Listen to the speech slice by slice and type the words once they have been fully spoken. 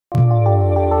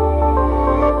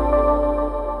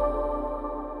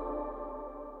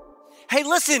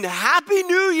listen, Happy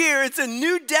New Year. It's a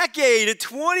new decade,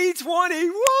 2020.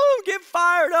 Woo, get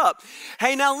fired up.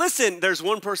 Hey, now listen, there's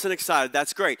one person excited.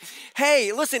 That's great.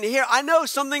 Hey, listen, here, I know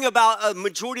something about a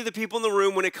majority of the people in the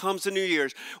room when it comes to New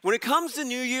Year's. When it comes to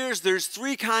New Year's, there's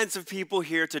three kinds of people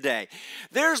here today.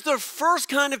 There's the first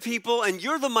kind of people, and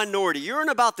you're the minority. You're in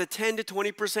about the 10 to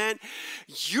 20%.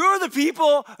 You're the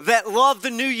people that love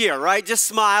the new year, right? Just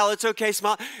smile. It's okay,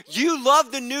 smile. You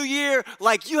love the new year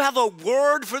like you have a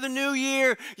word for the new year.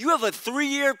 You have a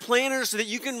 3-year planner so that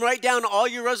you can write down all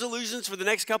your resolutions for the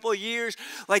next couple of years.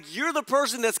 Like you're the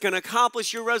person that's going to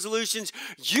accomplish your resolutions.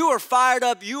 You are fired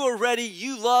up. You are ready.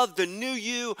 You love the new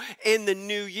you in the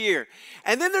new year.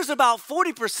 And then there's about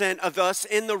 40% of us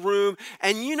in the room.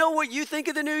 And you know what you think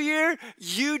of the new year?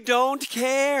 You don't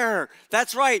care.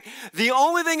 That's right. The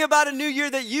only thing about a new year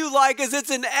that you like is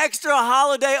it's an extra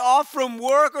holiday off from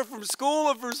work or from school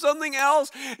or for something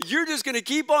else. You're just going to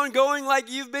keep on going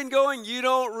like you've been going. You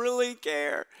don't really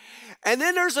care. And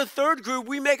then there's a third group.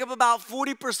 We make up about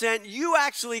 40%. You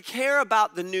actually care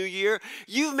about the new year.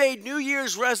 You've made New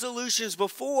Year's resolutions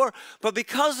before, but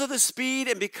because of the speed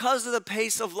and because of the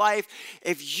pace of life,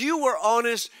 if you were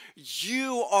honest,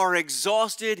 you are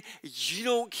exhausted. You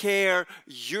don't care.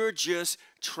 You're just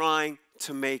trying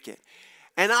to make it.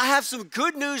 And I have some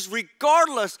good news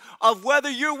regardless of whether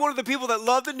you're one of the people that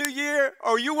love the new year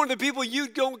or you're one of the people you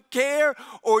don't care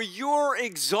or you're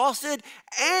exhausted.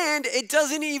 And it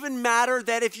doesn't even matter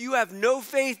that if you have no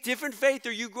faith, different faith,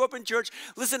 or you grew up in church.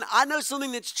 Listen, I know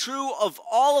something that's true of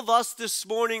all of us this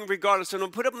morning regardless. So I'm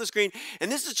going to put it up on the screen. And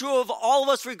this is true of all of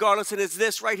us regardless. And it's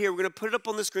this right here. We're going to put it up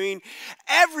on the screen.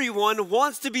 Everyone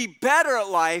wants to be better at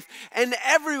life and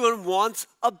everyone wants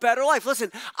a better life.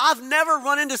 Listen, I've never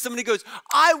run into somebody who goes,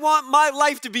 I want my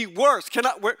life to be worse.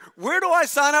 Where do I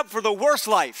sign up for the worst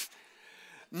life?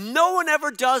 No one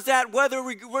ever does that,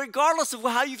 regardless of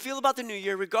how you feel about the new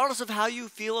year, regardless of how you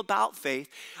feel about faith.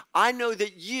 I know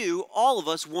that all of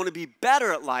us want to be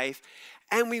better at life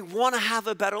and we want to have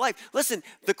a better life. Listen,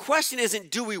 the question isn't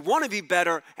do we want to be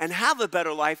better and have a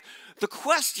better life? The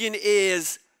question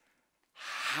is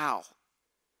how?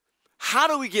 How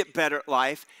do we get better at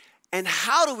life and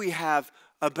how do we have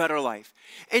a better life?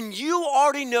 And you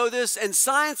already know this, and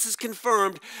science has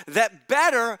confirmed that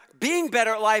being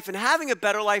better at life and having a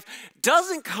better life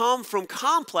doesn't come from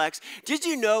complex. Did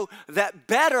you know that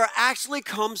better actually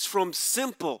comes from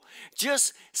simple?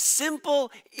 Just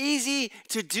simple, easy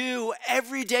to do,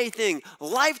 everyday thing.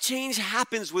 Life change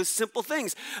happens with simple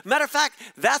things. Matter of fact,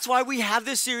 that's why we have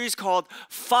this series called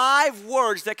 5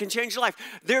 Words That Can Change Your Life.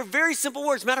 They're very simple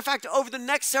words. Matter of fact, over the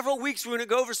next several weeks, we're going to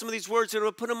go over some of these words and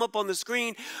we'll put them up on the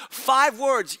screen. 5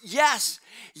 words. Yes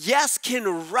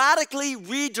can radically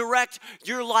redirect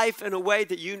your life in a way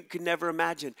that you could never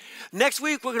imagine. Next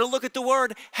week, we're going to look at the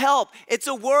word help. It's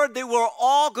a word that we're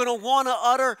all going to want to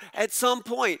utter at some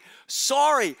point.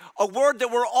 Sorry, a word that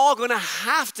we're all going to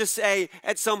have to say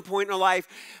at some point in our life.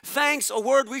 Thanks, a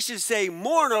word we should say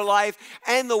more in our life.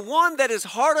 And the one that is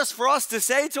hardest for us to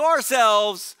say to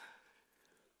ourselves,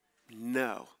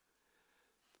 no.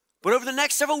 But over the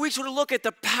next several weeks, we're going to look at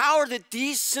the power that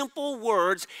these simple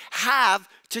words have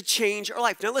to change our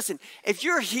life. Now listen, if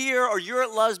you're here or you're at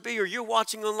Lusby or you're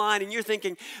watching online and you're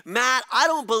thinking, Matt, I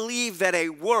don't believe that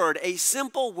a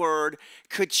simple word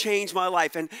could change my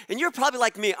life. And you're probably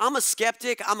like me. I'm a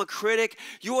skeptic. I'm a critic.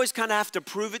 You always kind of have to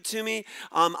prove it to me.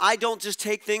 I don't just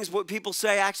take things, what people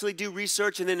say, I actually do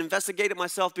research and then investigate it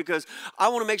myself because I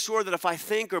want to make sure that if I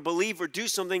think or believe or do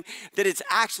something, that it's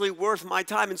actually worth my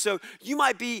time. And so you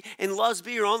might be in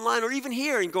Lusby or online or even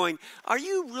here and going, are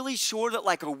you really sure that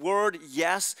like a word,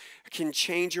 yes, can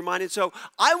change your mind? And so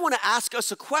I want to ask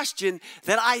us a question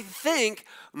that I think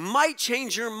might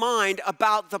change your mind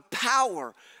about the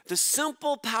power, the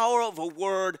simple power of a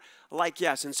word like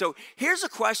yes. And so here's a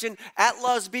question at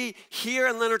Lusby, here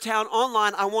in Leonardtown,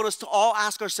 online. I want us to all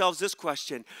ask ourselves this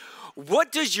question.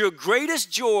 What does your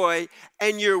greatest joy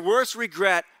and your worst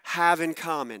regret have in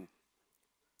common?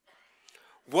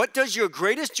 What does your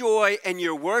greatest joy and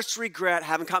your worst regret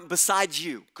have in common besides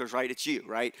you? Because, right, it's you,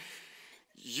 right?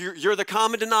 You're the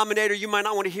common denominator. You might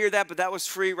not want to hear that, but that was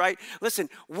free, right? Listen,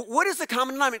 what is the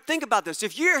common denominator? Think about this.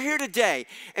 If you're here today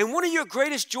and one of your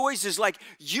greatest joys is like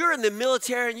you're in the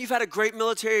military and you've had a great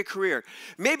military career.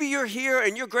 Maybe you're here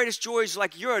and your greatest joy is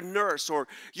like you're a nurse, or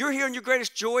you're here and your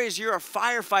greatest joy is you're a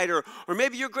firefighter, or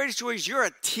maybe your greatest joy is you're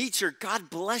a teacher.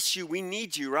 God bless you. We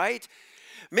need you, right?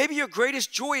 Maybe your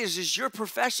greatest joy is your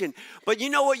profession. But you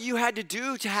know what you had to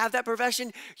do to have that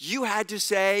profession? You had to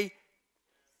say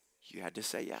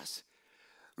yes.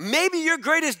 Maybe your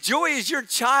greatest joy is your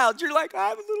child. You're like, I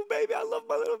have a little baby. I love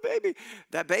my little baby.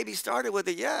 That baby started with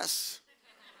a yes.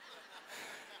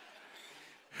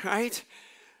 right?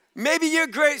 Maybe your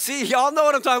see, y'all know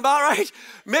what I'm talking about, right?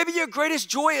 Maybe your greatest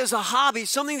joy is a hobby,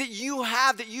 something that you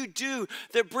have, that you do,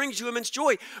 that brings you immense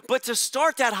joy. But to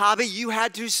start that hobby, you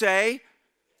had to say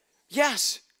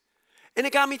yes. And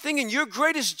it got me thinking, your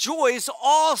greatest joys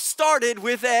all started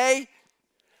with a,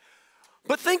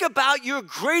 but think about your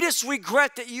greatest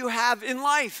regret that you have in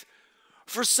life.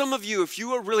 For some of you, if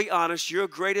you are really honest, your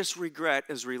greatest regret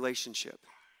is relationship.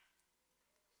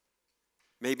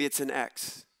 Maybe it's an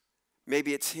ex.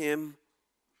 Maybe it's him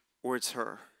or it's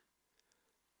her.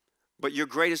 But your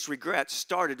greatest regret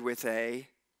started with a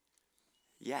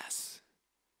yes.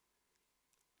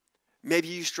 Maybe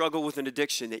you struggle with an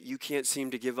addiction that you can't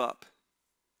seem to give up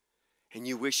and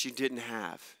you wish you didn't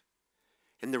have.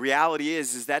 And the reality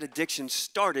is that addiction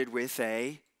started with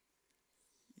a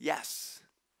yes.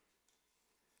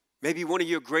 Maybe one of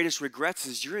your greatest regrets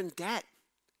is you're in debt.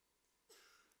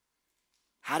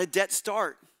 How did debt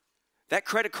start? That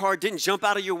credit card didn't jump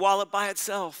out of your wallet by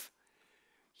itself.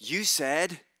 You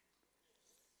said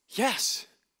yes.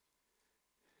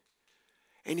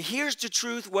 And here's the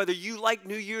truth, whether you like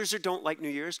New Year's or don't like New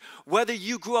Year's, whether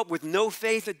you grew up with no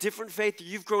faith, a different faith, or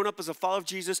you've grown up as a follower of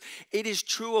Jesus, it is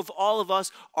true of all of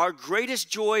us. Our greatest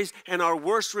joys and our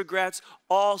worst regrets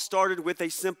all started with a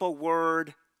simple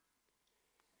word,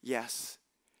 yes.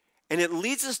 And it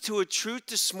leads us to a truth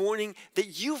this morning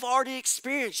that you've already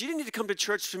experienced. You didn't need to come to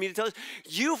church for me to tell you.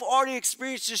 You've already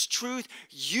experienced this truth.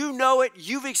 You know it.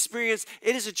 You've experienced.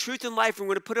 It is a truth in life. And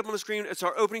we're going to put it up on the screen. It's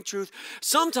our opening truth.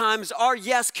 Sometimes our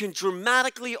yes can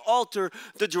dramatically alter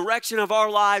the direction of our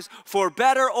lives for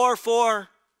better or for.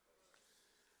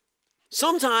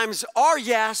 Sometimes our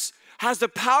yes has the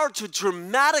power to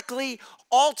dramatically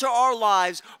alter our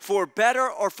lives for better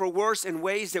or for worse in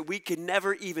ways that we could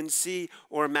never even see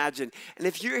or imagine. And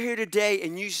if you're here today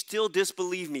and you still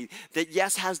disbelieve me that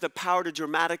yes has the power to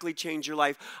dramatically change your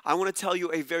life, I want to tell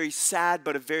you a very sad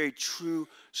but a very true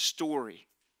story.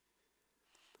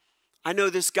 I know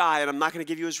this guy, and I'm not going to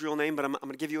give you his real name, but I'm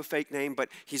going to give you a fake name, but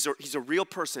he's a real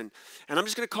person. And I'm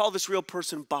just going to call this real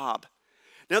person Bob.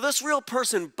 Now, this real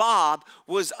person, Bob,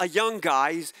 was a young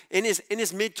guy. He's in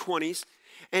his mid-20s.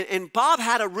 And Bob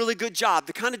had a really good job,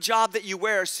 the kind of job that you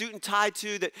wear a suit and tie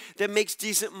to that makes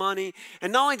decent money.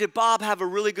 And not only did Bob have a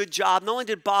really good job, not only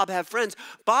did Bob have friends,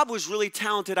 Bob was really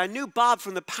talented. I knew Bob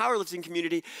from the powerlifting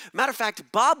community. Matter of fact,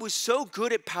 Bob was so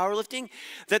good at powerlifting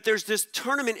that there's this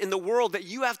tournament in the world that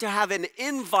you have to have an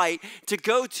invite to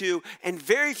go to, and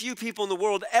very few people in the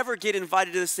world ever get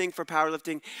invited to this thing for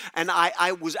powerlifting. And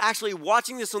I was actually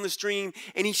watching this on the stream,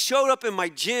 and he showed up in my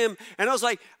gym, and I was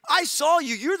like, I saw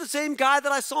you. You're the same guy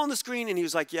that I saw on the screen. And he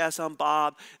was like, yes, I'm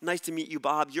Bob. Nice to meet you,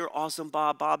 Bob. You're awesome,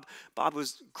 Bob. Bob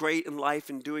was great in life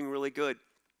and doing really good.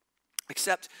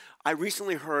 Except I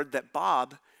recently heard that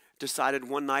Bob decided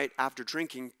one night after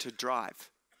drinking to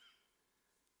drive.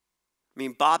 I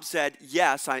mean, Bob said,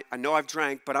 yes, I know I've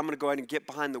drank, but I'm going to go ahead and get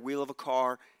behind the wheel of a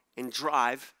car and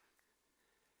drive.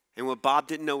 And what Bob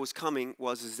didn't know was coming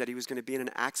was that he was going to be in an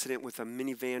accident with a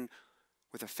minivan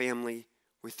with a family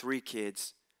with 3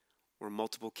 kids, where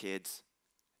multiple kids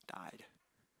died.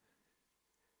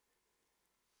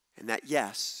 And that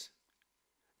yes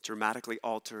dramatically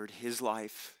altered his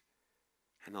life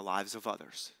and the lives of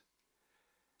others.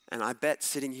 And I bet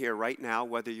sitting here right now,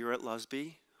 whether you're at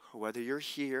Lusby or whether you're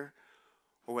here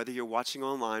or whether you're watching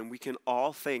online, we can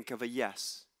all think of a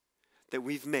yes that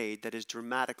we've made that has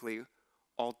dramatically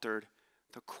altered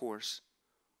the course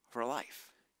of our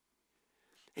life.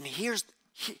 And here's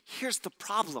the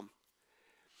problem.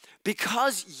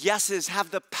 Because yeses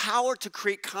have the power to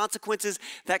create consequences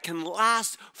that can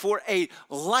last for a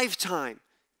lifetime.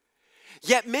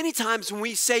 Yet many times when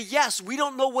we say yes, we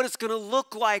don't know what it's going to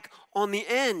look like on the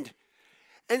end.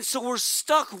 And so we're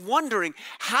stuck wondering,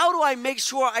 how do I make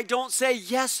sure I don't say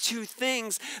yes to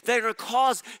things that are going to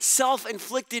cause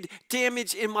self-inflicted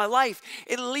damage in my life?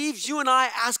 It leaves you and I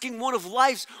asking one of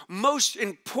life's most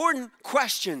important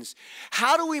questions.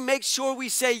 How do we make sure we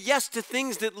say yes to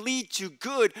things that lead to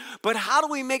good, but how do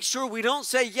we make sure we don't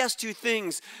say yes to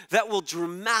things that will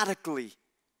dramatically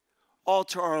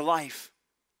alter our life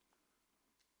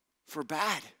for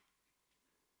bad?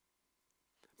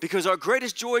 Because our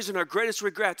greatest joys and our greatest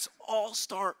regrets all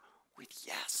start with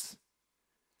yes.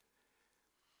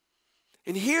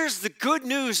 And here's the good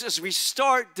news as we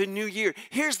start the new year.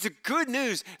 Here's the good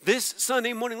news this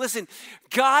Sunday morning. Listen,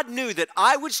 God knew that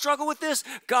I would struggle with this.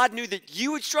 God knew that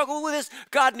you would struggle with this.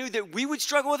 God knew that we would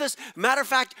struggle with this. Matter of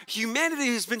fact,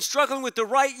 humanity has been struggling with the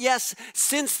right yes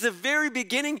since the very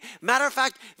beginning. Matter of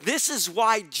fact, this is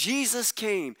why Jesus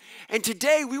came. And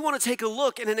today we want to take a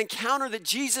look at an encounter that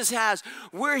Jesus has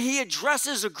where he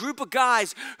addresses a group of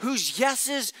guys whose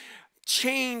yeses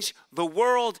change the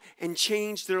world and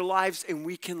change their lives, and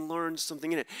we can learn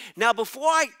something in it. Now, before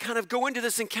I kind of go into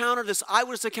this encounter, this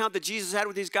eyewitness account that Jesus had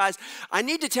with these guys, I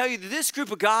need to tell you that this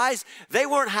group of guys, they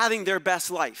weren't having their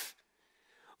best life.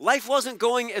 Life wasn't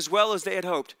going as well as they had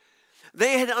hoped.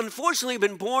 They had unfortunately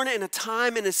been born in a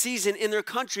time and a season in their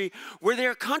country where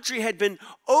their country had been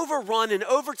overrun and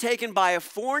overtaken by a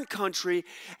foreign country,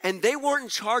 and they weren't in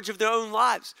charge of their own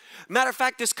lives. Matter of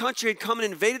fact, this country had come and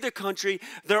invaded their country.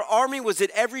 Their army was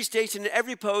at every station, at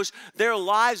every post. Their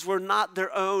lives were not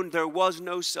their own. There was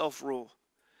no self-rule.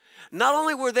 Not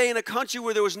only were they in a country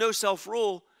where there was no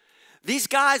self-rule, these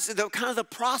guys, the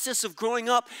process of growing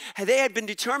up, they had been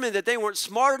determined that they weren't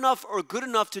smart enough or good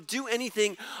enough to do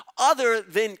anything other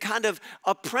than kind of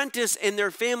apprentice in their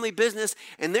family business.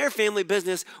 And their family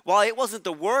business, while it wasn't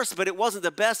the worst, but it wasn't the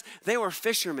best, they were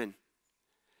fishermen.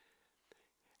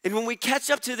 And when we catch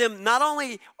up to them, not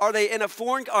only are they in a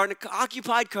foreign or an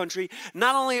occupied country,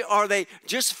 not only are they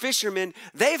just fishermen,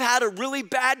 they've had a really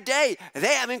bad day.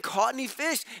 They haven't caught any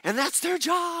fish, and that's their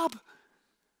job.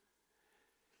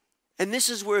 And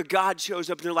this is where God shows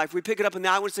up in their life. We pick it up in the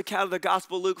eyewitness account of the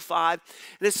Gospel of Luke 5.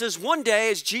 And it says, one day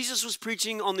as Jesus was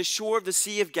preaching on the shore of the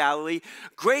Sea of Galilee,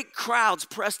 great crowds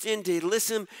pressed in to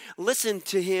listen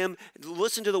to him,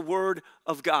 listen to the word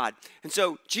of God. And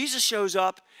so Jesus shows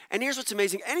up. And here's what's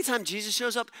amazing. Anytime Jesus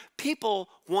shows up, people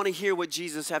want to hear what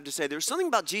Jesus had to say. There's something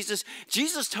about Jesus.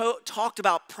 Jesus talked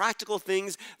about practical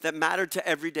things that mattered to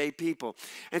everyday people.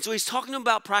 And so he's talking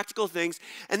about practical things.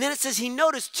 And then it says he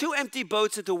noticed 2 empty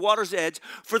boats at the water's edge,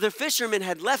 for the fishermen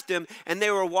had left them and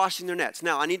they were washing their nets.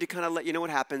 Now, I need to kind of let you know what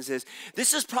happens is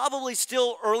this is probably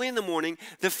still early in the morning.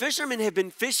 The fishermen have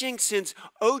been fishing since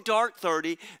dark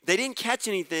 30. They didn't catch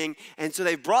anything. And so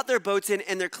they brought their boats in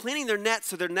and they're cleaning their nets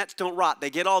so their nets don't rot. They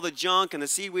get all the junk and the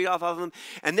seaweed off of them,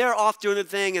 and they're off doing their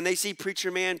thing, and they see preacher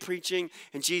man preaching,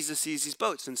 and Jesus sees these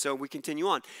boats. And so we continue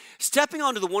on. Stepping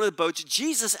onto one of the boats,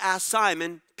 Jesus asked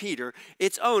Simon, Peter,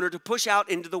 its owner, to push out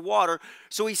into the water.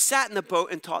 So he sat in the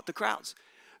boat and taught the crowds.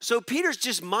 So Peter's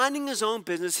just minding his own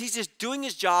business. He's just doing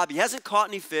his job. He hasn't caught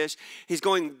any fish. He's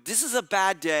going, this is a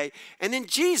bad day. And then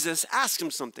Jesus asks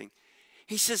him something.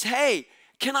 He says, hey,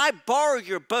 can I borrow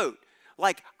your boat?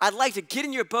 Like, I'd like to get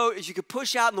in your boat as you could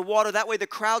push out in the water. That way the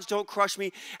crowds don't crush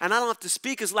me, and I don't have to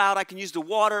speak as loud. I can use the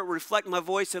water, reflect my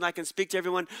voice, and I can speak to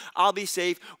everyone. I'll be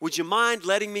safe. Would you mind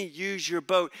letting me use your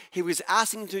boat? He was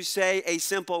asking to say a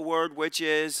simple word, which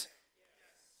is,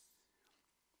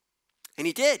 and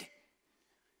he did.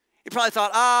 He probably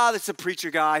thought, that's a preacher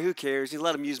guy. Who cares? He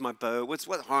let him use my boat.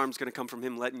 What harm's going to come from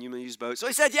him letting you use boat? So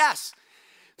he said yes.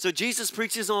 So Jesus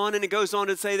preaches on, and it goes on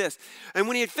to say this. And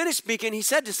when he had finished speaking, he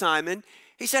said to Simon,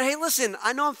 he said, hey, listen,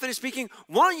 I know I'm finished speaking.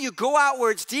 Why don't you go out where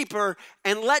it's deeper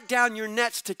and let down your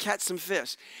nets to catch some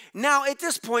fish? Now, at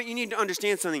this point, you need to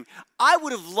understand something. I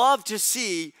would have loved to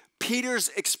see Peter's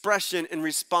expression in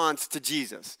response to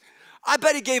Jesus. I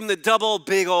bet he gave him the double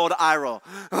big old eye roll.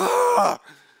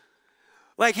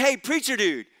 Like, hey, preacher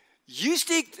dude. You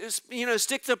stick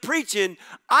to preaching.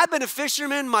 I've been a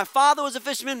fisherman. My father was a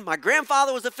fisherman. My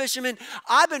grandfather was a fisherman.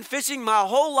 I've been fishing my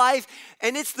whole life,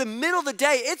 and it's the middle of the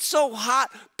day. It's so hot.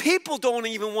 People don't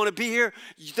even want to be here.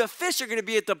 The fish are going to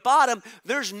be at the bottom.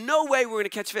 There's no way we're going to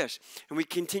catch fish. And we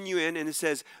continue in, and it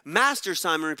says, Master,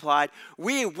 Simon replied,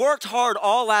 we worked hard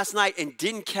all last night and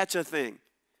didn't catch a thing.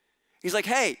 He's like,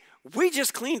 hey, we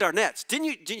just cleaned our nets.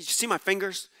 Didn't you see my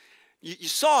fingers? You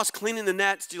saw us cleaning the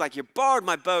nets. You borrowed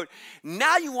my boat.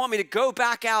 Now you want me to go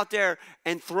back out there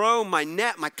and throw my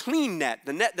net, my clean net,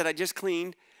 the net that I just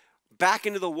cleaned, back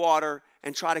into the water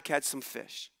and try to catch some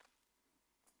fish.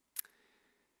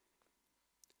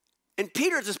 And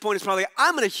Peter at this point is probably,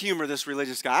 I'm going to humor this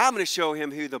religious guy. I'm going to show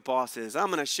him who the boss is. I'm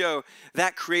going to show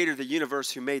that creator of the universe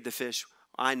who made the fish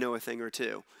I know a thing or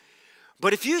two.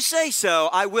 But if you say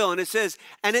so, I will. And it says,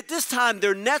 and at this time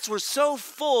their nets were so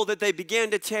full that they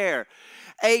began to tear.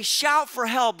 A shout for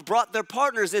help brought their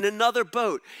partners in another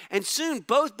boat. And soon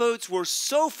both boats were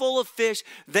so full of fish,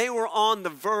 they were on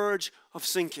the verge of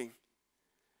sinking.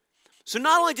 So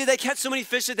not only did they catch so many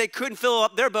fish that they couldn't fill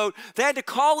up their boat, they had to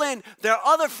call in their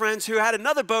other friends who had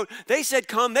another boat. They said,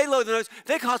 come, they loaded the boats.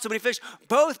 They caught so many fish.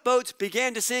 Both boats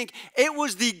began to sink. It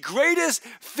was the greatest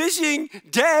fishing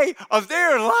day of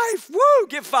their life. Woo,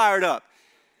 get fired up.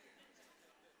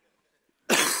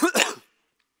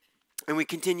 And we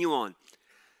continue on.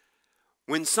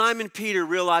 When Simon Peter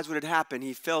realized what had happened,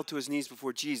 he fell to his knees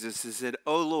before Jesus and said,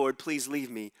 "Oh Lord, please leave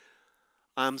me.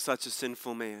 I'm such a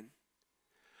sinful man."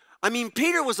 I mean,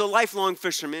 Peter was a lifelong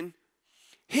fisherman.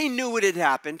 He knew what had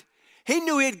happened. He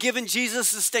knew he had given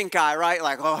Jesus the stink eye, right?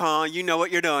 Like, you know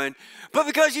what you're doing. But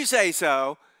because you say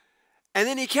so. And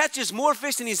then he catches more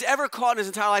fish than he's ever caught in his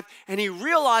entire life. And he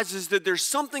realizes that there's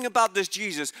something about this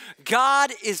Jesus.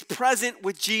 God is present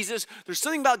with Jesus. There's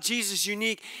something about Jesus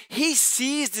unique. He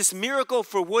sees this miracle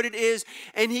for what it is.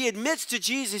 And he admits to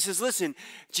Jesus, he says, "Listen,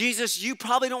 Jesus, you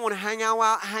probably don't want to hang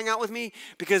out with me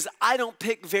because I don't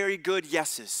pick very good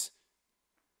yeses.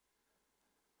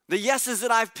 The yeses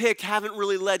that I've picked haven't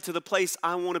really led to the place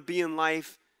I want to be in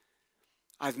life.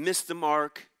 I've missed the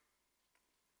mark.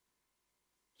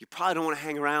 You probably don't want to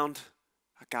hang around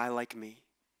a guy like me."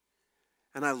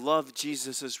 And I love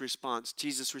Jesus' response.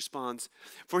 Jesus responds,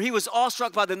 "For he was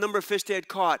awestruck by the number of fish they had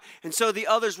caught, and so the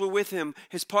others were with him,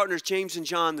 his partners James and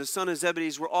John, the son of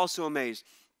Zebedee, were also amazed.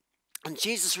 And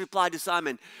Jesus replied to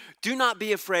Simon, 'Do not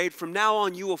be afraid. From now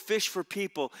on you will fish for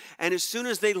people.' And as soon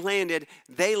as they landed,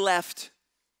 they left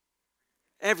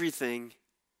everything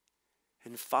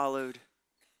and followed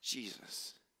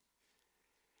Jesus."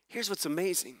 Here's what's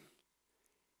amazing.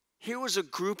 Here was a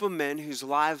group of men whose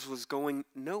lives was going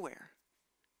nowhere.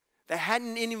 They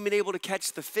hadn't even been able to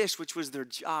catch the fish, which was their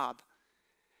job.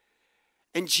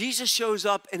 And Jesus shows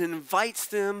up and invites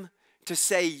them to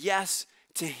say yes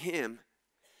to him.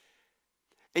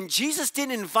 And Jesus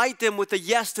didn't invite them with a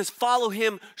yes to follow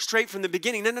him straight from the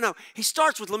beginning. No. He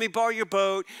starts with, "Let me borrow your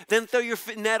boat," then throw your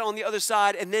net on the other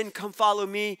side, and then come follow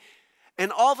me.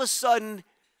 And all of a sudden,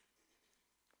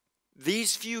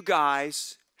 these few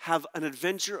guys have an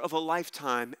adventure of a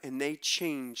lifetime, and they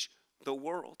change the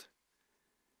world.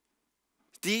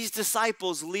 These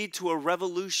disciples lead to a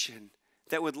revolution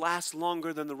that would last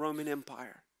longer than the Roman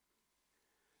Empire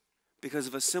because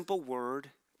of a simple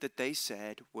word that they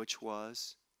said, which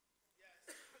was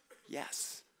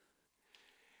yes.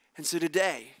 And so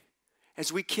today,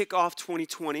 as we kick off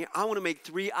 2020, I want to make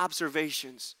 3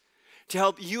 observations to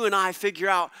help you and I figure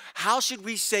out how should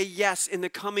we say yes in the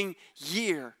coming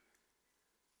year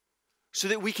so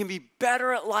that we can be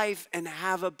better at life and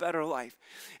have a better life.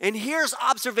 And here's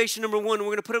observation number 1. We're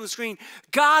going to put it on the screen.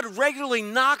 God regularly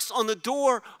knocks on the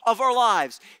door of our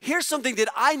lives. Here's something that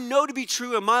I know to be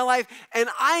true in my life, and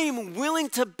I am willing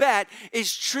to bet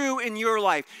is true in your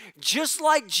life. Just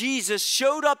like Jesus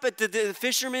showed up at the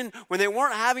fishermen when they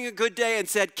weren't having a good day and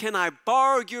said, "Can I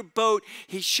borrow your boat?"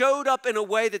 He showed up in a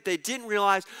way that they didn't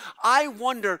realize. I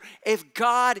wonder if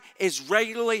God is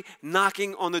regularly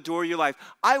knocking on the door of your life.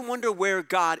 I wonder where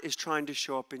God is trying to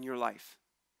show up in your life.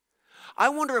 I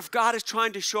wonder if God is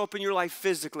trying to show up in your life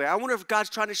physically. I wonder if God's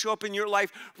trying to show up in your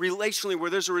life relationally,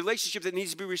 where there's a relationship that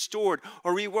needs to be restored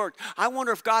or reworked. I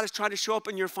wonder if God is trying to show up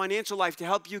in your financial life to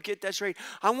help you get that straight.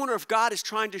 I wonder if God is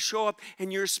trying to show up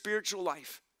in your spiritual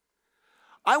life.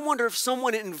 I wonder if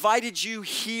someone invited you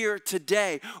here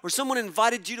today, or someone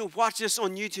invited you to watch this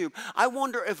on YouTube. I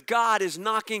wonder if God is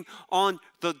knocking on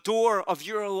the door of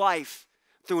your life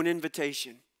through an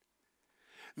invitation.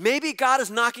 Maybe God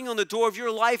is knocking on the door of your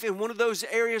life in one of those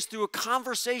areas through a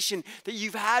conversation that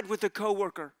you've had with a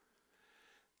coworker.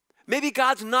 Maybe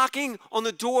God's knocking on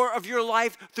the door of your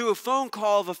life through a phone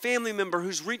call of a family member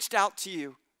who's reached out to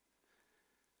you.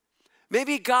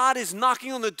 Maybe God is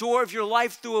knocking on the door of your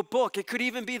life through a book. It could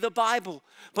even be the Bible,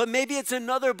 but maybe it's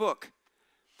another book.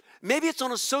 Maybe it's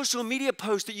on a social media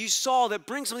post that you saw that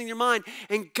brings something to your mind,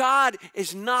 and God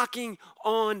is knocking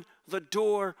on the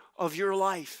door of your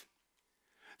life.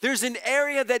 There's an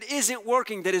area that isn't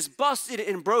working, that is busted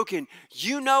and broken.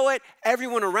 You know it,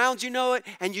 everyone around you know it,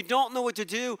 and you don't know what to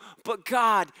do, but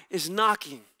God is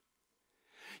knocking.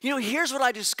 You know, here's what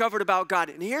I discovered about God,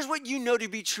 and here's what you know to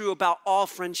be true about all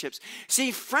friendships.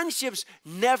 See, friendships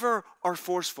never are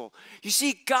forceful. You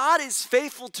see, God is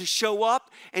faithful to show up,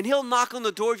 and he'll knock on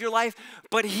the door of your life,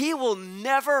 but he will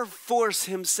never force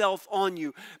himself on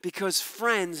you, because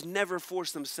friends never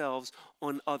force themselves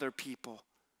on other people.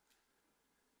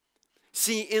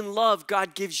 See, in love,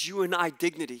 God gives you and I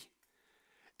dignity.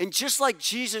 And just like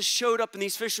Jesus showed up in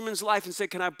these fishermen's life and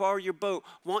said, "Can I borrow your boat?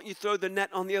 Why don't you throw the net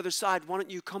on the other side? Why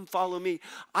don't you come follow me?"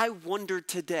 I wonder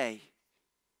today,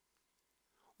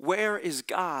 where is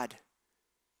God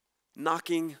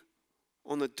knocking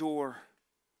on the door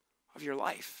of your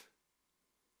life?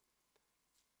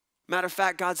 Matter of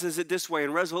fact, God says it this way.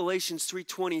 In Revelation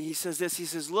 3:20, he says this. He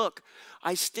says, "Look,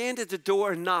 I stand at the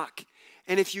door and knock.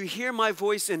 And if you hear my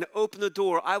voice and open the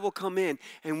door, I will come in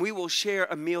and we will share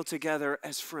a meal together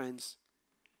as friends."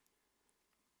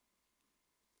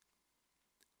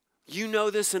 You know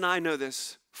this and I know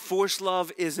this. Forced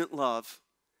love isn't love.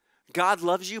 God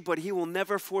loves you, but he will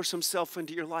never force himself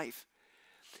into your life.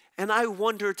 And I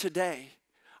wonder today,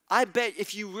 I bet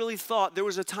if you really thought there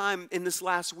was a time in this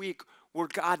last week where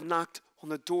God knocked on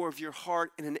the door of your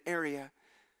heart in an area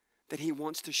that he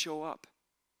wants to show up.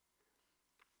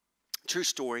 True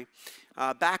story.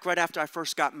 Back right after I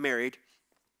first got married,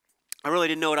 I really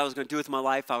didn't know what I was going to do with my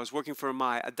life. I was working for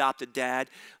my adopted dad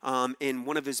in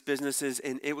one of his businesses,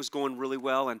 and it was going really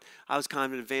well, and I was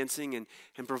kind of advancing and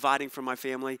providing for my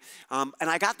family. And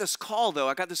I got this call, though.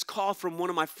 I got this call from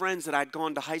one of my friends that I'd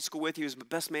gone to high school with. He was the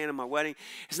best man in my wedding.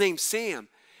 His name's Sam.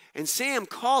 And Sam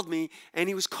called me, and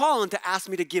he was calling to ask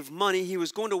me to give money. He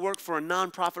was going to work for a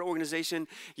nonprofit organization.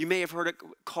 You may have heard it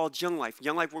called Young Life.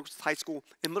 Young Life works with high school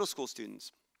and middle school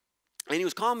students. And he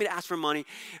was calling me to ask for money,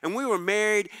 and we were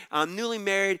married, newly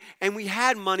married, and we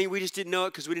had money. We just didn't know it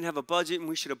because we didn't have a budget, and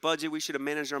we should have budgeted. We should have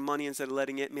managed our money instead of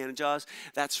letting it manage us.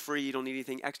 That's free. You don't need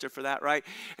anything extra for that, right?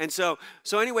 And so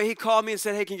anyway, he called me and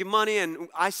said, hey, can you give money? And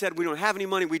I said, we don't have any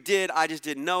money. We did. I just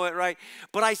didn't know it, right?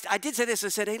 But I did say this. I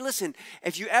said, hey, listen,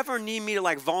 if you ever need me to,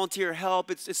 like, volunteer help,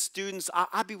 it's students,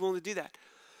 I'd be willing to do that.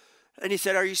 And he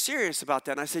said, are you serious about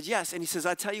that? And I said, yes. And he says,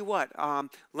 I tell you what,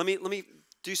 let me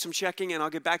do some checking and I'll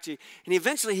get back to you. And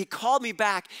eventually he called me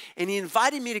back and he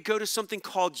invited me to go to something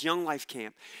called Young Life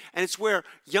Camp. And it's where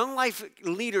Young Life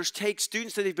leaders take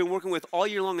students that they've been working with all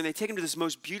year long and they take them to this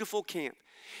most beautiful camp.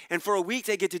 And for a week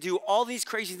they get to do all these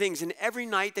crazy things. And every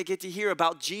night they get to hear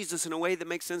about Jesus in a way that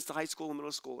makes sense to high school and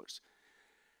middle schoolers.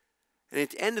 And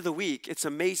at the end of the week, it's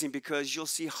amazing because you'll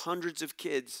see hundreds of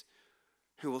kids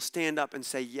who will stand up and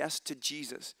say yes to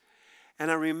Jesus. And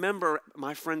I remember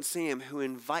my friend Sam who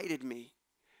invited me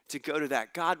to go to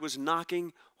that. God was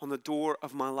knocking on the door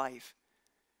of my life.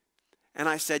 And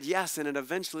I said yes, and it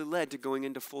eventually led to going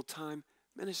into full-time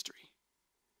ministry.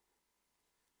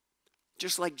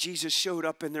 Just like Jesus showed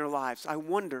up in their lives.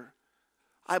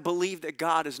 I believe that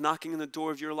God is knocking on the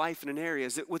door of your life in an area.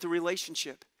 Is it with a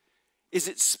relationship? Is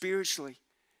it spiritually?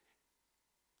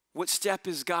 What step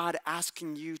is God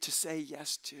asking you to say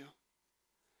yes to?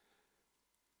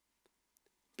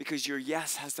 Because your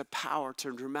yes has the power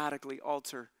to dramatically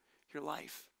alter your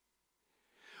life.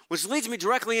 Which leads me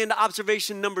directly into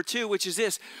observation number 2, which is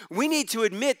this. We need to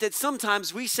admit that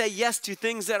sometimes we say yes to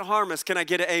things that harm us. Can I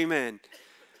get an amen?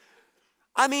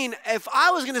 I mean, if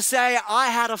I was going to say I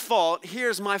had a fault,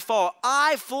 here's my fault.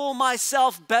 I fool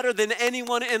myself better than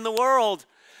anyone in the world.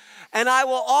 And I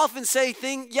will often say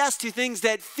yes to things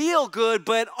that feel good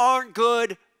but aren't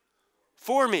good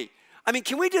for me. I mean,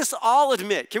 can we just all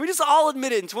admit it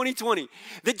in 2020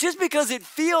 that just because it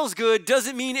feels good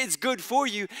doesn't mean it's good for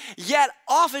you. Yet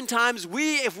oftentimes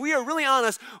if we are really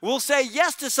honest, we'll say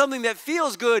yes to something that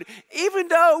feels good even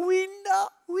though we know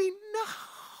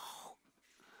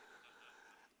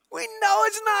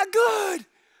it's not good.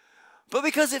 But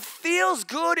because it feels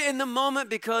good in the moment,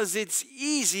 because it's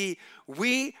easy,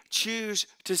 we choose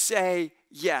to say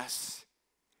yes.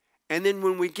 And then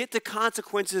when we get the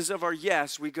consequences of our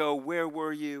yes, we go, where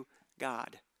were you,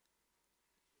 God?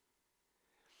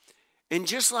 And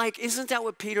just like, isn't that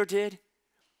what Peter did?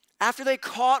 After they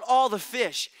caught all the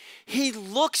fish, he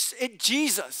looks at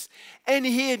Jesus and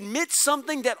he admits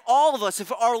something that all of us,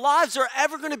 if our lives are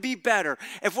ever going to be better,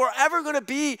 if we're ever going to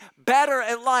be better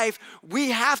at life,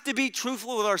 we have to be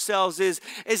truthful with ourselves is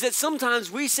that sometimes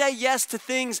we say yes to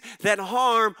things that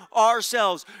harm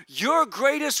ourselves. Your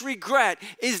greatest regret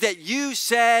is that you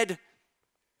said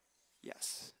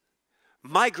yes.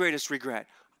 My greatest regret,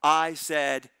 I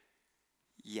said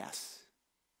yes.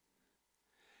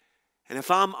 And if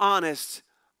I'm honest,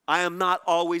 I am not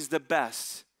always the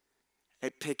best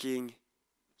at picking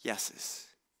yeses.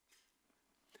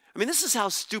 I mean, this is how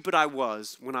stupid I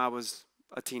was when I was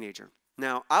a teenager.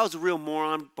 Now, I was a real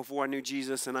moron before I knew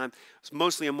Jesus, and I was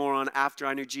mostly a moron after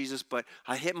I knew Jesus, but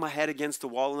I hit my head against the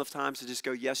wall enough times to just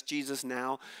go, yes, Jesus,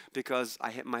 now, because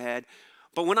I hit my head.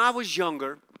 But when I was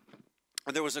younger,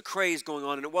 there was a craze going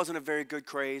on, and it wasn't a very good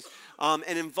craze.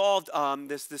 It involved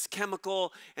this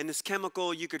chemical, and this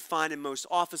chemical you could find in most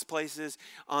office places.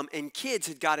 And kids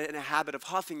had got it in a habit of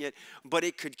huffing it, but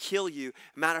it could kill you.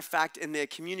 Matter of fact, in the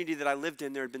community that I lived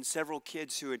in, there had been several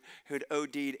kids who had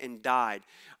OD'd and died.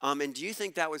 And do you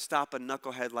think that would stop a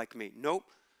knucklehead like me? Nope.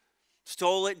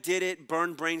 Stole it, did it,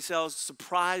 burned brain cells.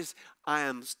 Surprised I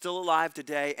am still alive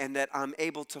today and that I'm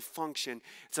able to function.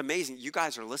 It's amazing. You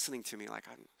guys are listening to me like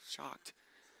I'm shocked.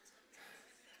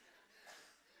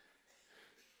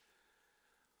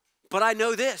 But I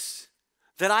know this,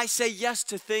 that I say yes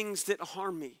to things that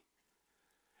harm me.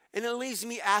 And it leaves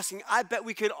me asking, I bet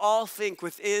we could all think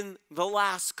within the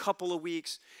last couple of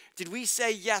weeks, did we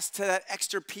say yes to that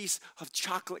extra piece of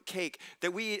chocolate cake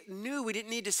that we knew we didn't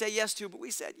need to say yes to, but we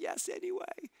said yes anyway?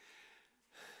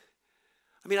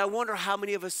 I mean, I wonder how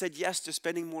many of us said yes to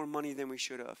spending more money than we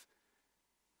should have.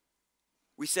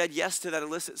 We said yes to that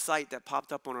illicit site that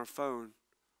popped up on our phone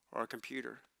or our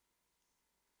computer.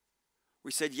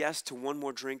 We said yes to one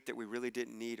more drink that we really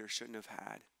didn't need or shouldn't have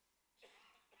had.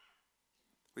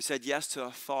 We said yes to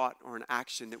a thought or an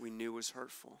action that we knew was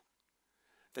hurtful,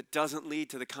 that doesn't lead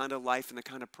to the kind of life and the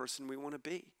kind of person we want to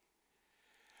be.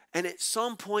 And at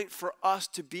some point, for us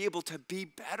to be able to be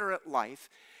better at life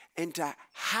and to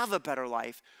have a better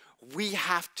life, we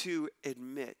have to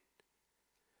admit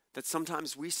that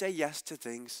sometimes we say yes to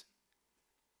things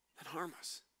that harm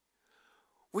us.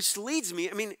 Which leads me,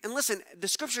 and listen, the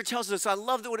scripture tells us, I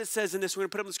love what it says in this. We're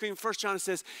going to put it up on the screen. 1 John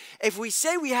says, if we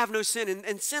say we have no sin,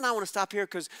 and sin, I want to stop here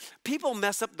because people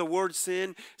mess up the word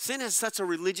sin. Sin has such a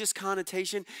religious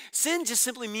connotation. Sin just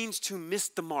simply means to miss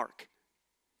the mark.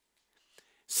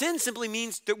 Sin simply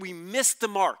means that we miss the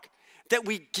mark, that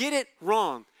we get it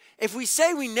wrong. If we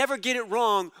say we never get it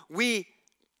wrong, we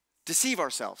deceive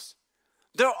ourselves.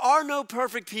 There are no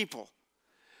perfect people.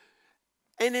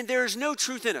 And then there's no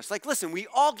truth in us. Like, listen, we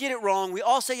all get it wrong. We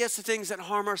all say yes to things that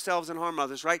harm ourselves and harm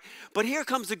others, right? But here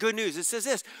comes the good news. It says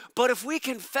this, but if we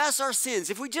confess our sins,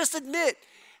 if we just admit,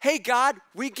 hey, God,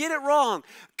 we get it wrong,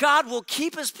 God will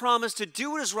keep his promise to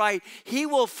do what is right. He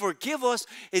will forgive us.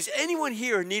 Is anyone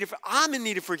here in need of, I'm in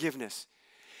need of forgiveness.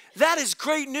 That is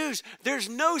great news. There's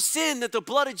no sin that the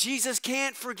blood of Jesus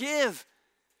can't forgive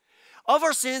of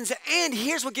our sins, and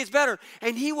here's what gets better,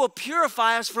 and he will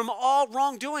purify us from all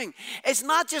wrongdoing. It's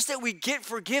not just that we get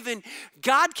forgiven.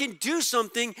 God can do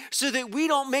something so that we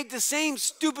don't make the same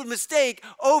stupid mistake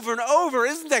over and over.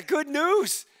 Isn't that good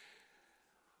news?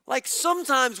 Like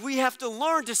sometimes we have to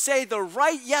learn to say the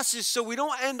right yeses so we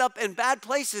don't end up in bad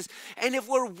places. And if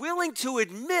we're willing to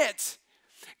admit,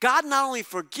 God not only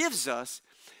forgives us,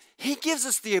 he gives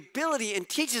us the ability and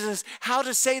teaches us how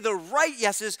to say the right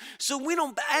yeses so we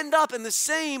don't end up in the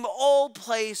same old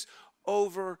place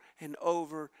over and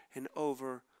over and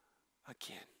over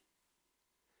again.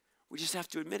 We just have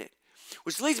to admit it.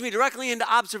 Which leads me directly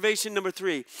into observation number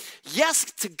 3.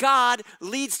 Yes to God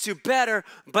leads to better,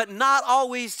 but not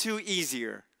always to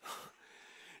easier.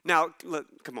 Now,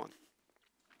 look, come on.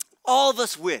 All of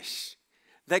us wish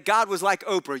that God was like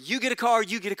Oprah. You get a car,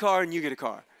 you get a car, and you get a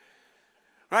car.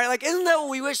 Right? Like, isn't that what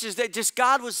we wish? Is that just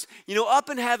God was, up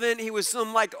in heaven. He was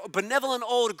some like benevolent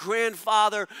old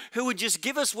grandfather who would just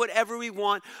give us whatever we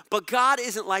want. But God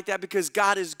isn't like that because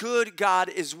God is good. God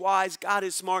is wise. God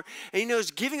is smart. And he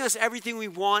knows giving us everything we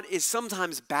want is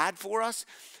sometimes bad for us.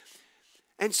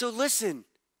 And so listen,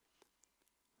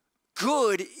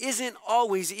 good isn't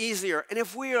always easier. And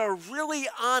if we are really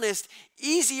honest,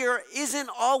 easier isn't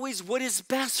always what is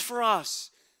best for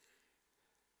us.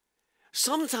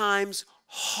 Sometimes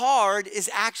hard is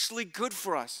actually good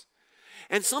for us.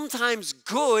 And sometimes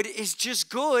good is just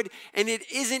good and it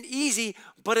isn't easy,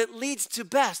 but it leads to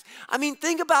best. I mean,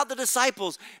 think about the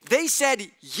disciples. They said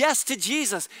yes to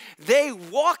Jesus. They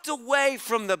walked away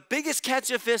from the biggest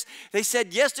catch of fish. They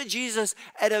said yes to Jesus.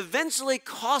 It eventually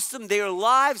cost them their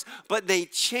lives, but they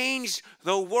changed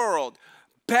the world.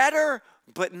 Better,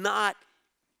 but not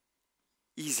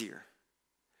easier.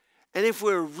 And if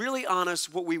we're really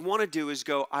honest, what we want to do is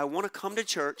go, I want to come to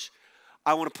church.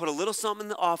 I want to put a little something in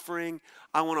the offering.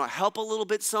 I want to help a little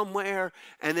bit somewhere.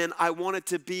 And then I want it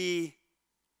to be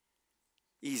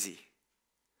easy.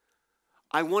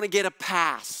 I want to get a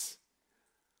pass.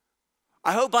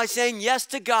 I hope by saying yes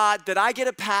to God that I get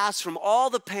a pass from all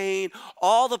the pain,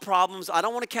 all the problems. I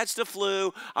don't want to catch the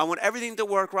flu. I want everything to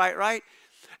work right?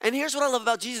 And here's what I love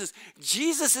about Jesus.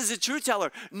 Jesus is a truth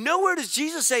teller. Nowhere does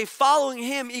Jesus say following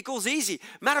him equals easy.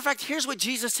 Matter of fact, here's what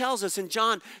Jesus tells us in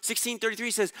John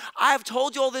 16:33 says, I have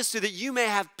told you all this so that you may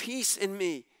have peace in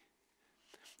me.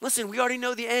 Listen, we already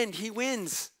know the end. He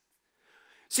wins.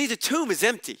 See, the tomb is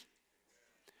empty.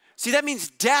 See, that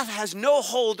means death has no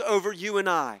hold over you and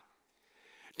I.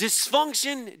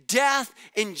 Dysfunction, death,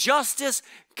 injustice,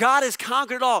 God has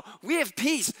conquered it all. We have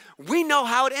peace. We know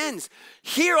how it ends.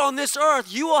 Here on this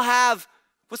earth, you will have,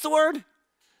 what's the word?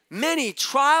 Many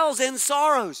trials and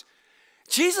sorrows.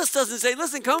 Jesus doesn't say,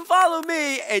 listen, come follow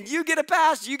me, and you get a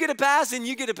pass, and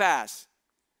you get a pass.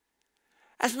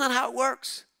 That's not how it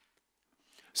works.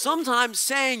 Sometimes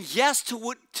saying yes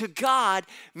to God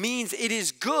means it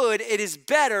is good, it is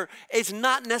better, it's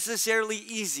not necessarily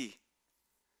easy.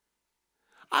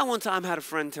 I one time had a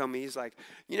friend tell me, he's like,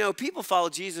 people follow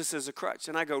Jesus as a crutch.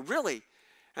 And I go, really?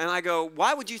 And I go,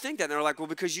 why would you think that? And they're like, well,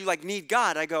 because you like need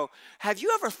God. I go, have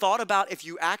you ever thought about if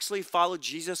you actually follow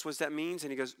Jesus, what that means?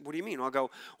 And he goes, what do you mean? I'll go,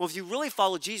 well, if you really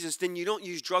follow Jesus, then you don't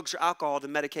use drugs or alcohol to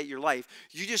medicate your life.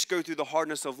 You just go through the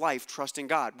hardness of life, trusting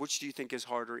God. Which do you think is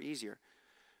harder or easier?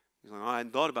 He's like, oh, I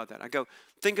hadn't thought about that. I go,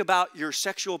 think about your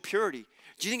sexual purity.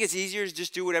 Do you think it's easier to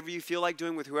just do whatever you feel like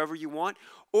doing with whoever you want?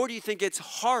 Or do you think it's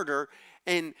harder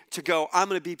and to go, I'm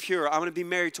going to be pure. I'm going to be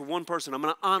married to one person. I'm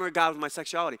going to honor God with my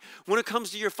sexuality. When it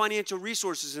comes to your financial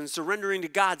resources and surrendering to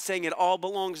God, saying it all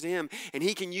belongs to him and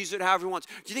he can use it however he wants.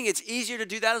 Do you think it's easier to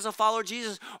do that as a follower of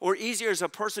Jesus or easier as a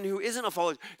person who isn't a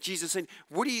follower of Jesus? And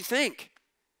what do you think?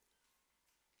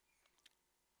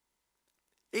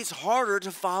 It's harder to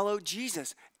follow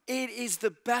Jesus. It is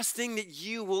the best thing that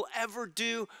you will ever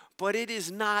do, but it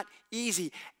is not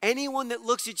easy. Anyone that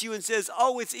looks at you and says,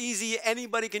 oh, it's easy,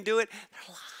 anybody can do it, they're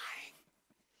lying.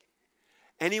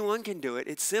 Anyone can do it.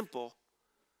 It's simple,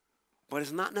 but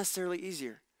it's not necessarily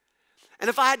easier. And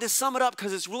if I had to sum it up,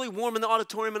 because it's really warm in the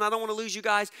auditorium and I don't want to lose you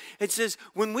guys, it says,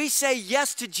 when we say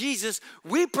yes to Jesus,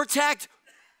 we protect.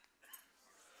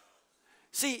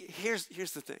 See, here's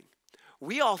the thing.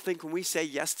 We all think when we say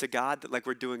yes to God that like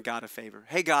we're doing God a favor.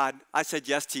 Hey, God, I said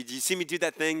yes to you. Did you see me do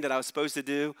that thing that I was supposed to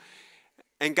do?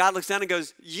 And God looks down and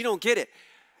goes, you don't get it.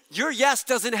 Your yes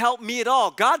doesn't help me at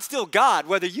all. God's still God,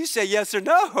 whether you say yes or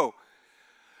no.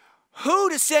 Who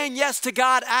does saying yes to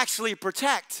God actually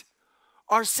protect?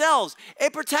 Ourselves.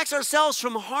 It protects ourselves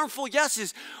from harmful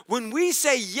yeses. When we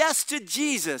say yes to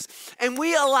Jesus and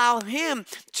we allow him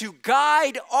to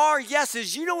guide our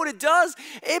yeses, you know what it does?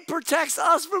 It protects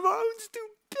us from our own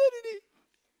stupidity.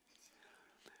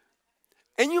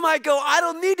 And you might go, I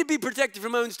don't need to be protected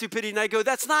from my own stupidity. And I go,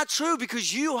 that's not true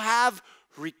because you have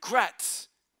regrets.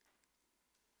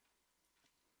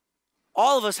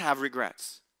 All of us have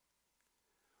regrets.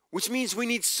 Which means we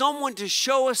need someone to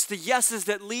show us the yeses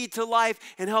that lead to life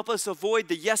and help us avoid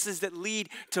the yeses that lead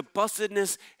to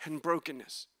bustedness and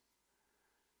brokenness.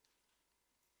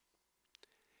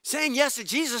 Saying yes to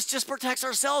Jesus just protects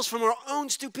ourselves from our own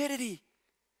stupidity.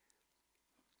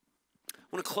 I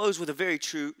want to close with a very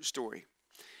true story.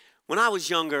 When I was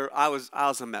younger, I was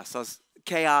a mess. I was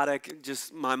chaotic.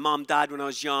 Just my mom died when I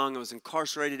was young. I was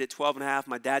incarcerated at 12 and a half.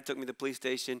 My dad took me to the police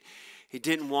station. He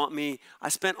didn't want me. I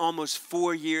spent almost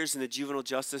 4 years in the juvenile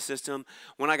justice system.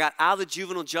 When I got out of the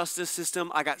juvenile justice system,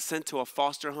 I got sent to a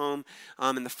foster home.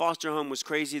 And the foster home was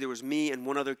crazy. There was me and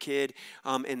one other kid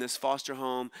in this foster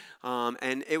home.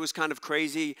 And it was kind of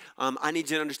crazy. I need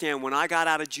you to understand, when I got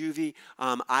out of juvie,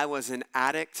 I was an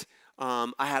addict.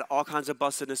 I had all kinds of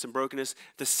bustedness and brokenness.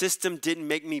 The system didn't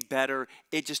make me better.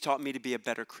 It just taught me to be a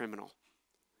better criminal.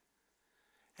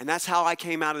 And that's how I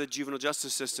came out of the juvenile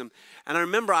justice system. And I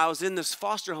remember I was in this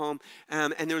foster home,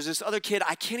 and there was this other kid.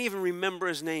 I can't even remember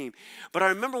his name. But I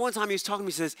remember one time he was talking to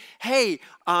me. He says, hey,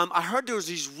 I heard there was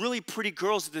these really pretty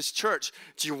girls at this church.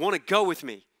 Do you want to go with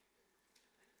me?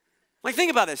 Like, think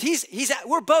about this.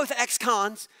 We're both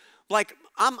ex-cons. Like,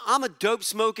 I'm a dope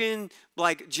smoking,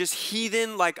 like, just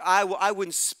heathen. Like, I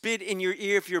wouldn't spit in your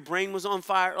ear if your brain was on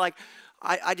fire. Like,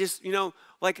 I just,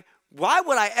 like, why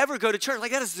would I ever go to church?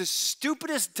 Like, that is the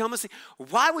stupidest, dumbest thing.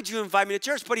 Why would you invite me to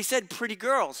church? But he said pretty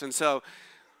girls. And so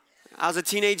I was a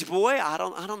teenage boy. I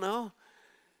don't know.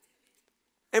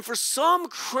 And for some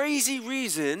crazy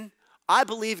reason, I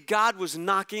believe God was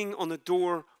knocking on the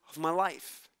door of my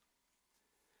life.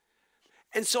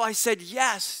 And so I said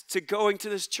yes to going to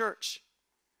this church.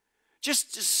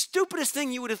 Just the stupidest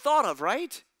thing you would have thought of,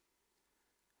 right?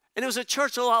 And it was a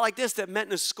church a lot like this that met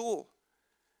in a school.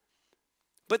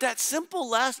 But that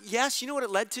simple yes, you know what it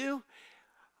led to?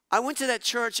 I went to that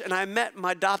church and I met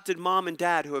my adopted mom and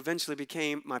dad, who eventually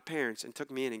became my parents and took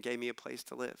me in and gave me a place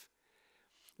to live.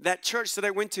 That church that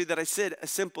I went to that I said a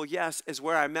simple yes is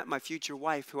where I met my future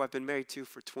wife, who I've been married to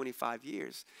for 25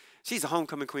 years. She's a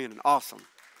homecoming queen and awesome.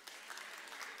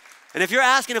 And if you're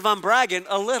asking if I'm bragging,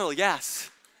 a little, yes.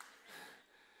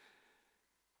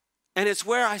 And it's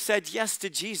where I said yes to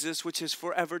Jesus, which has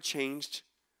forever changed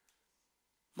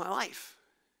my life.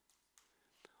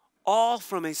 All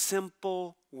from a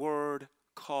simple word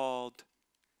called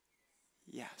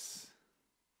yes.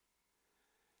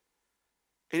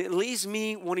 And it leaves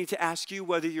me wanting to ask you,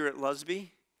 whether you're at Lusby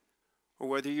or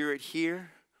whether you're at here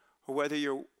or whether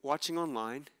you're watching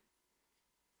online,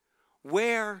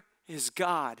 where is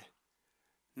God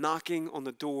knocking on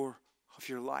the door of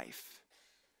your life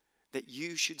that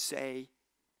you should say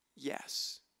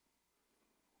yes?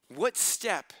 What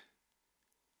step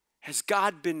has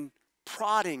God been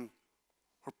prodding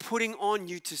or putting on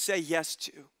you to say yes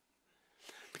to?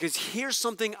 Because here's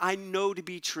something I know to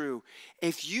be true.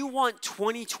 If you want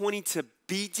 2020 to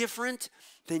be different,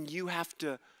 then you have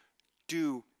to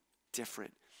do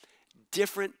different.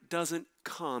 Different doesn't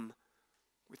come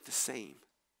with the same.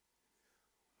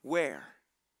 Where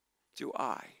do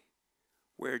I?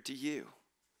 Where do you?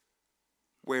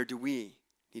 Where do we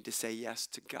need to say yes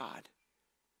to God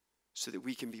so that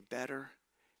we can be better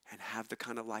and have the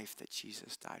kind of life that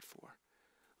Jesus died for?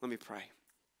 Let me pray.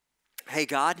 Hey,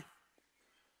 God,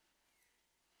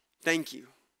 thank you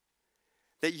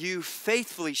that you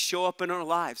faithfully show up in our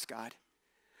lives, God.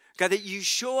 God, that you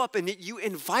show up and that you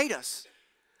invite us.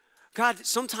 God,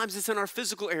 sometimes it's in our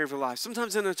physical area of our lives.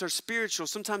 Sometimes it's our spiritual.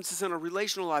 Sometimes it's in our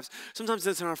relational lives. Sometimes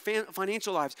it's in our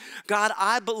financial lives. God,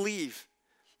 I believe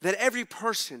that every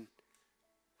person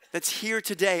that's here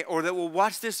today or that will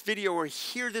watch this video or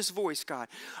hear this voice, God,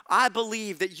 I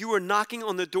believe that you are knocking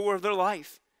on the door of their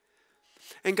life.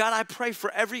 And God, I pray for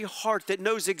every heart that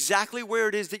knows exactly where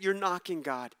it is that you're knocking,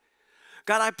 God.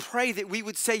 God, I pray that we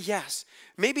would say yes.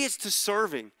 Maybe it's to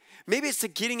serving. Maybe it's to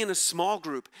getting in a small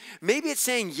group. Maybe it's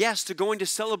saying yes to going to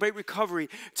Celebrate Recovery,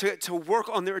 to work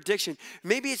on their addiction.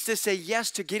 Maybe it's to say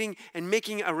yes to getting and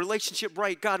making a relationship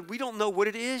right. God, we don't know what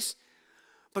it is,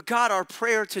 but God, our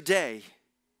prayer today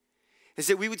is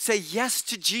that we would say yes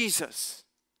to Jesus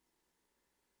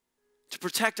to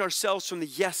protect ourselves from the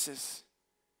yeses.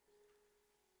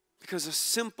 Because a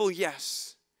simple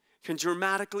yes can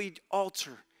dramatically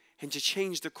alter and to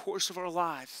change the course of our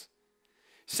lives.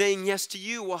 Saying yes to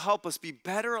you will help us be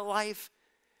better at life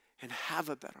and have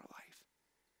a better life.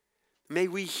 May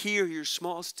we hear your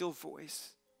small, still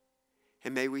voice,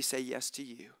 and may we say yes to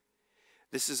you.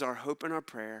 This is our hope and our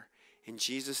prayer in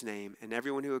Jesus' name, and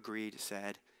everyone who agreed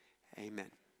said,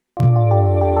 amen.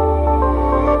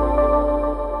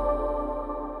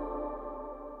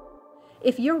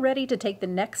 If you're ready to take the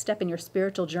next step in your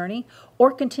spiritual journey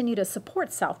or continue to support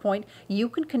SouthPoint, you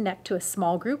can connect to a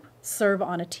small group, serve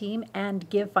on a team, and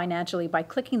give financially by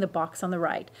clicking the box on the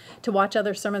right. To watch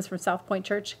other sermons from SouthPoint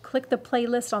Church, click the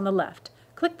playlist on the left.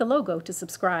 Click the logo to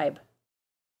subscribe.